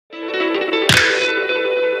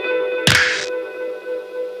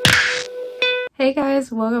Hey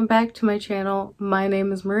guys, welcome back to my channel. My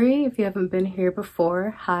name is Marie. If you haven't been here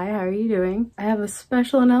before, hi, how are you doing? I have a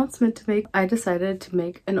special announcement to make. I decided to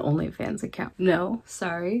make an OnlyFans account. No,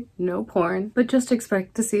 sorry, no porn, but just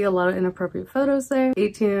expect to see a lot of inappropriate photos there.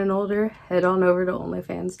 18 and older, head on over to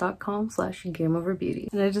onlyfans.com/GameOverBeauty.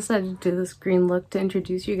 And I decided to do this green look to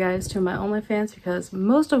introduce you guys to my OnlyFans because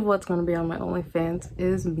most of what's going to be on my OnlyFans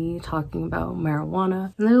is me talking about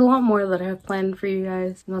marijuana. And there's a lot more that I have planned for you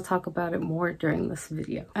guys, and I'll talk about it more during this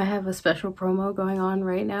video. I have a special promo going on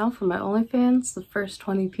right now for my OnlyFans. The first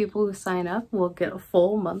 20 people who sign up will get a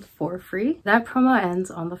full month for free. That promo ends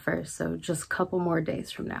on the 1st, so just a couple more days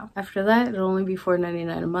from now. After that, it'll only be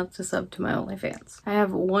 $4.99 a month to sub to my OnlyFans. I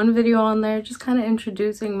have one video on there just kind of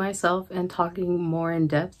introducing myself and talking more in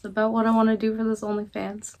depth about what I want to do for this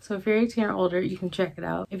OnlyFans. So if you're 18 or older, you can check it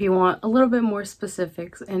out if you want a little bit more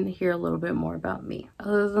specifics and hear a little bit more about me.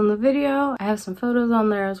 Other than the video, I have some photos on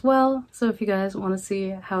there as well, so if you guys want to see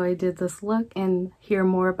how I did this look and hear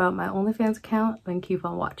more about my OnlyFans account, then keep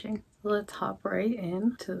on watching. Let's hop right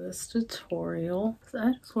into this tutorial. So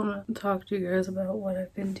I just want to talk to you guys about what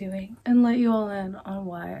I've been doing and let you all in on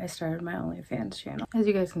why I started my OnlyFans channel. As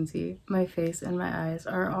you guys can see, my face and my eyes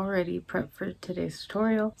are already prepped for today's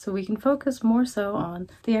tutorial, so we can focus more so on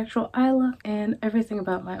the actual eye look and everything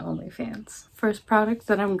about my OnlyFans. First product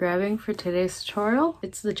that I'm grabbing for today's tutorial,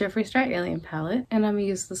 it's the Jeffree Star Alien palette, and I'm gonna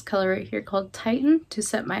use this color right here called Titan to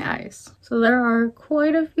set my eyes. So there are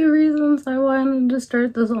quite a few reasons I wanted to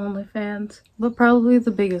start this OnlyFans, but probably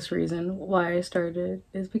the biggest reason why I started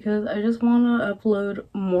is because I just want to upload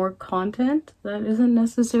more content that isn't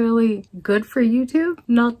necessarily good for YouTube.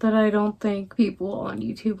 Not that I don't think people on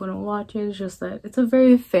YouTube wouldn't watch it, it's just that it's a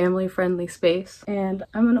very family-friendly space, and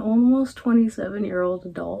I'm an almost 27-year-old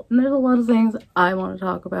adult, and there's a lot of things I want to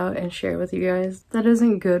talk about and share with you guys that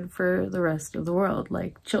isn't good for the rest of the world,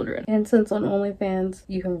 like children. And since on OnlyFans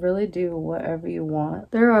you can really do whatever you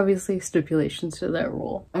want, there are obviously stipulations to that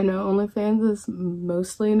rule. I know OnlyFans is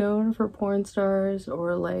mostly known for porn stars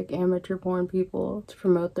or like amateur porn people to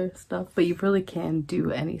promote their stuff, but you really can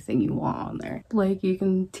do anything you want on there. Like you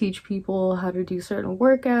can teach people how to do certain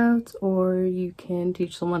workouts, or you can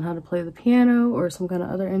teach someone how to play the piano or some kind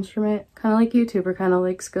of other instrument, kind of like YouTube or kind of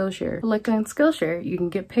like Skillshare. But like on Skillshare, you can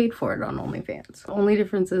get paid for it on OnlyFans. The only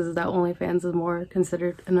difference is that OnlyFans is more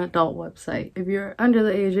considered an adult website. If you're under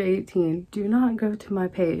the age of 18, do not go to my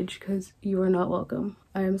page because you are not welcome.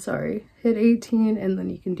 I am sorry. Hit 18 and then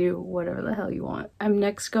you can do whatever the hell you want. I'm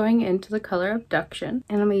next going into the color Abduction,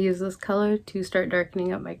 and I'm gonna use this color to start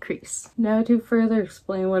darkening up my crease. Now to further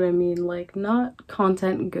explain what I mean, like not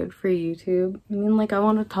content good for YouTube. I mean like I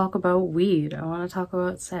want to talk about weed, I want to talk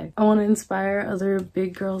about sex. I want to inspire other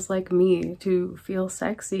big girls like me to feel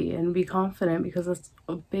sexy and be confident, because it's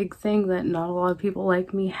a big thing that not a lot of people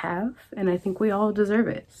like me have, and I think we all deserve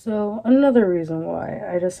it. So another reason why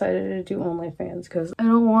I decided to do OnlyFans, because I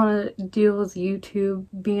don't want to deal with YouTube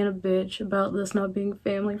being a bitch about this not being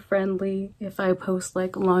family friendly if I post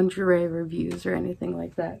like lingerie reviews or anything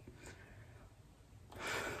like that.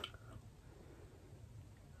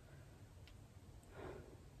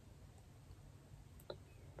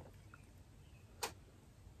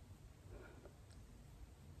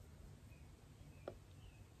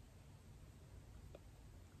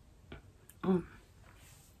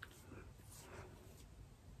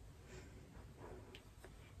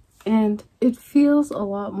 And it feels a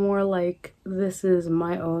lot more like this is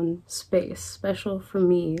my own space, special for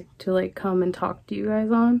me to like come and talk to you guys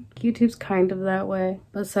on. YouTube's kind of that way,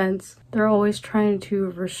 but since they're always trying to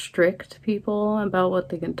restrict people about what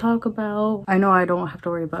they can talk about, I know I don't have to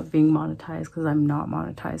worry about being monetized because I'm not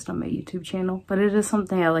monetized on my YouTube channel, but it is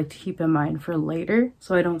something I like to keep in mind for later,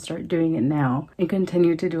 so I don't start doing it now and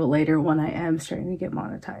continue to do it later when I am starting to get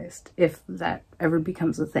monetized, if that ever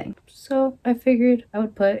becomes a thing. So I figured I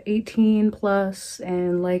would put 18 plus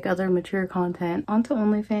and like other mature content onto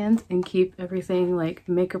OnlyFans and keep everything like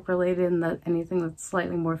makeup related, and that anything that's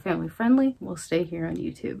slightly more family friendly will stay here on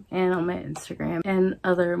YouTube and on my Instagram and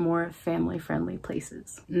other more family friendly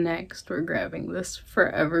places. Next, we're grabbing this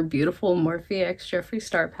Forever Beautiful Morphe X Jeffree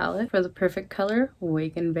Star palette for the perfect color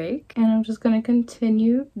Wake and Bake, and I'm just gonna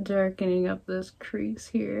continue darkening up this crease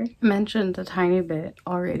here. I mentioned a tiny bit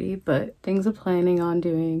already, but things I'm planning on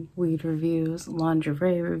doing: weed reviews,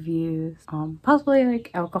 lingerie reviews, Possibly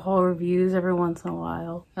like alcohol reviews every once in a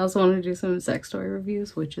while. I also want to do some sex toy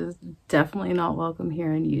reviews, which is definitely not welcome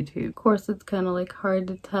here on YouTube. Of course, it's kind of like hard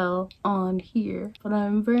to tell on here, but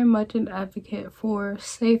I'm very much an advocate for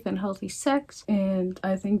safe and healthy sex, and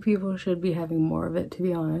I think people should be having more of it, to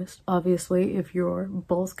be honest. Obviously, if you're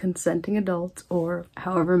both consenting adults, or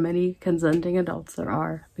however many consenting adults there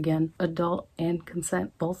are. Again, adult and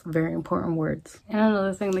consent, both very important words. And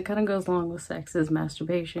another thing that kind of goes along with sex is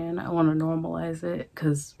masturbation. I want to normalize it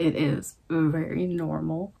because it is very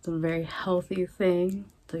normal. It's a very healthy thing.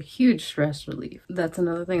 A huge stress relief. That's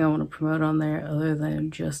another thing I want to promote on there other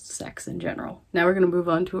than just sex in general. Now we're going to move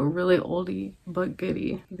on to a really oldie but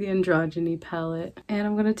goodie, the Androgyny palette. And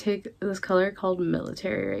I'm going to take this color called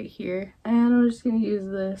Military right here. And I'm just going to use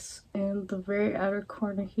this in the very outer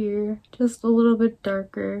corner here. Just a little bit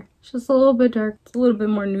darker. Just a little bit dark. It's a little bit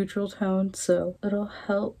more neutral tone, so it'll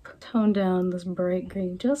help tone down this bright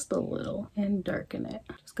green just a little and darken it.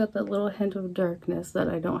 Just got that little hint of darkness that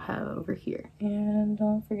I don't have over here. And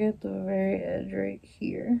don't forget the very edge right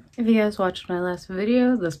here. If you guys watched my last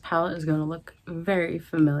video, this palette is going to look very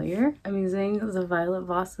familiar. I'm using the Violet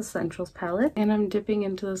Voss Essentials palette, and I'm dipping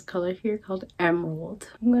into this color here called Emerald.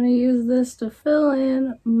 I'm going to use this to fill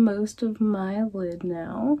in most of my lid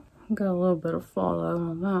now. Got a little bit of fallout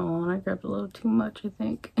on that one. I grabbed a little too much, I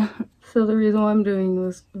think. So the reason why I'm doing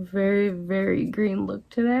this very green look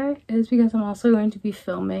today is because I'm also going to be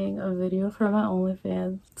filming a video for my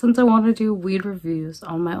OnlyFans. Since I want to do weed reviews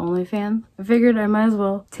on my OnlyFans, I figured I might as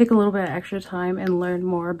well take a little bit of extra time and learn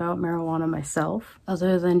more about marijuana myself,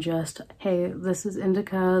 other than just, hey, this is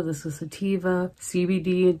indica, this is sativa,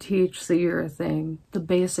 CBD and THC are a thing. The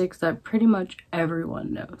basics that pretty much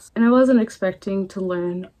everyone knows. And I wasn't expecting to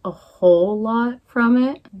learn a whole lot from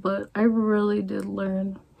it, but I really did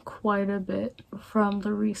learn quite a bit from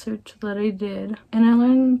the research that I did, and I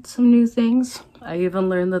learned some new things. I even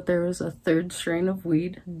learned that there was a third strain of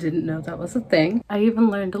weed. Didn't know that was a thing. I even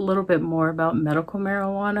learned a little bit more about medical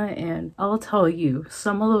marijuana, and I'll tell you,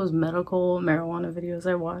 some of those medical marijuana videos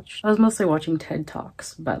I watched, I was mostly watching TED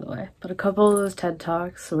Talks, by the way, but a couple of those TED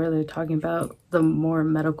Talks where they're talking about the more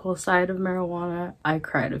medical side of marijuana, I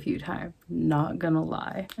cried a few times, not gonna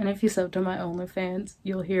lie. And if you sub to my OnlyFans,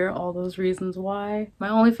 you'll hear all those reasons why. My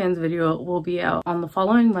OnlyFans video will be out on the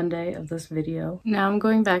following Monday of this video. Now I'm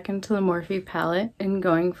going back into the Morphe palette and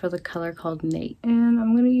going for the color called Nate. And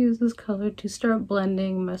I'm going to use this color to start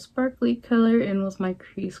blending my sparkly color in with my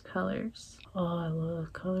crease colors. Oh, I love this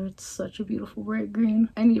color. It's such a beautiful bright green.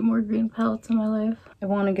 I need more green palettes in my life. I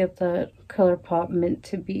want to get that ColourPop Mint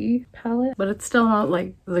to Be palette, but it's still not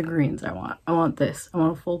like the greens I want. I want this. I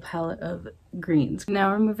want a full palette of greens.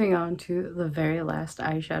 Now we're moving on to the very last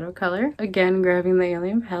eyeshadow color. Again, grabbing the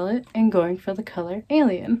Alien palette and going for the color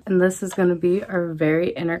Alien. And this is going to be our very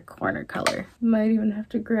inner corner color. Might even have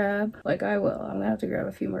to grab, like I will, I'm going to have to grab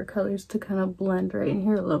a few more colors to kind of blend right in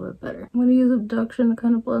here a little bit better. I'm going to use Abduction to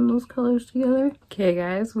kind of blend those colors together. Okay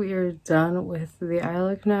guys, we are done with the eye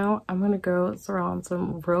look now. I'm going to go throw on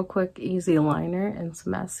some real quick easy liner and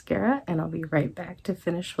some mascara, and I'll be right back to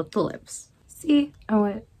finish with the lips. See, I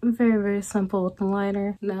went very simple with the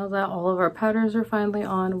liner. Now that all of our powders are finally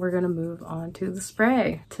on, we're gonna move on to the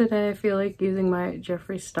spray. Today I feel like using my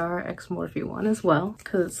Jeffree Star X Morphe one as well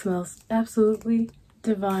because it smells absolutely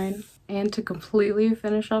divine. And to completely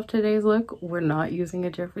finish off today's look, we're not using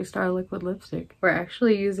a Jeffree Star liquid lipstick. We're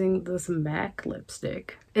actually using this MAC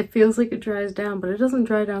lipstick. It feels like it dries down, but it doesn't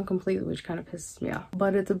dry down completely, which kind of pisses me off.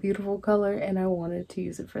 But it's a beautiful color and I wanted to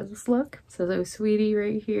use it for this look. So there's Sweetie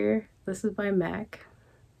right here. This is by MAC.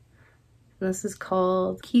 This is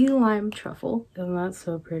called Key Lime Truffle. Isn't that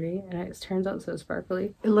so pretty? And it turns out so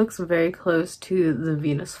sparkly. It looks very close to the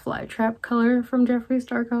Venus Flytrap color from Jeffree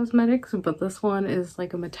Star Cosmetics, but this one is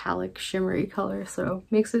like a metallic shimmery color, so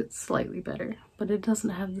makes it slightly better. But it doesn't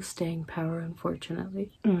have the staying power,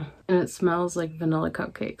 unfortunately. And it smells like vanilla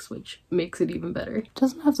cupcakes, which makes it even better. It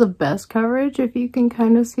doesn't have the best coverage, if you can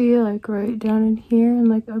kind of see like right down in here and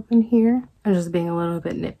like up in here. I'm just being a little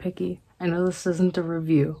bit nitpicky. I know this isn't a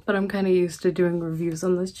review, but I'm kind of used to doing reviews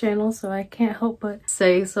on this channel, so I can't help but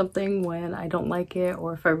say something when I don't like it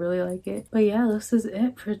or if I really like it. But yeah, this is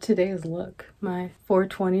it for today's look. My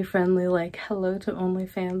 420 friendly, like, hello to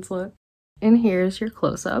OnlyFans look. And here's your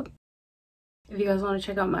close-up. If you guys want to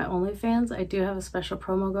check out my OnlyFans, I do have a special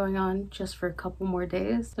promo going on just for a couple more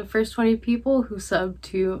days. The first 20 people who sub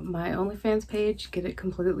to my OnlyFans page get it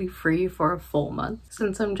completely free for a full month.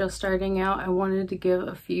 Since I'm just starting out, I wanted to give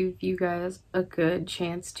a few of you guys a good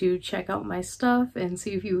chance to check out my stuff and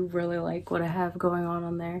see if you really like what I have going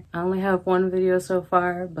on there. I only have one video so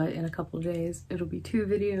far, but in a couple days it'll be 2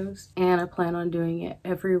 videos, and I plan on doing it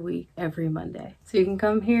every week, every Monday. So you can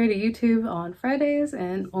come here to YouTube on Fridays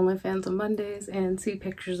and OnlyFans on Mondays and see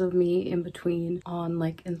pictures of me in between on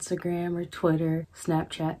like Instagram or Twitter,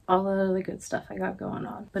 Snapchat, all the other good stuff I got going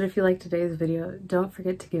on. But if you like today's video, don't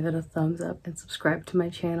forget to give it a thumbs up and subscribe to my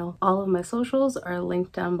channel. All of my socials are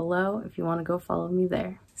linked down below if you want to go follow me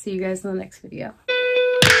there. See you guys in the next video.